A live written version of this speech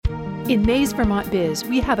In May's Vermont Biz,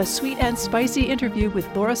 we have a sweet and spicy interview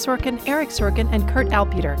with Laura Sorkin, Eric Sorkin, and Kurt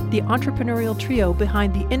Alpeter, the entrepreneurial trio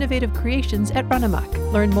behind the innovative creations at Runamuck.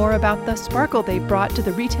 Learn more about the sparkle they brought to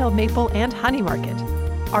the retail maple and honey market.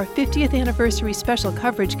 Our 50th anniversary special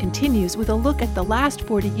coverage continues with a look at the last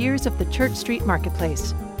 40 years of the Church Street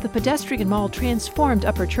Marketplace. The pedestrian mall transformed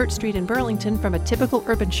Upper Church Street in Burlington from a typical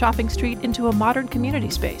urban shopping street into a modern community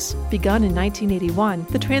space. Begun in 1981,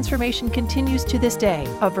 the transformation continues to this day,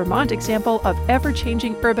 a Vermont example of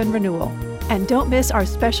ever-changing urban renewal. And don't miss our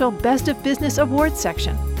special Best of Business Awards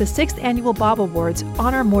section. The 6th Annual Bob Awards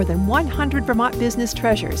honor more than 100 Vermont business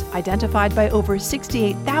treasures identified by over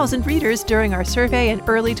 68,000 readers during our survey in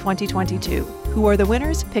early 2022. Who are the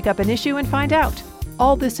winners? Pick up an issue and find out.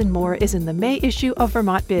 All this and more is in the May issue of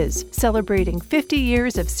Vermont Biz, celebrating 50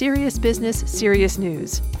 years of serious business, serious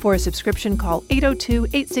news. For a subscription, call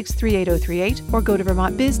 802-863-8038 or go to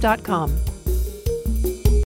vermontbiz.com.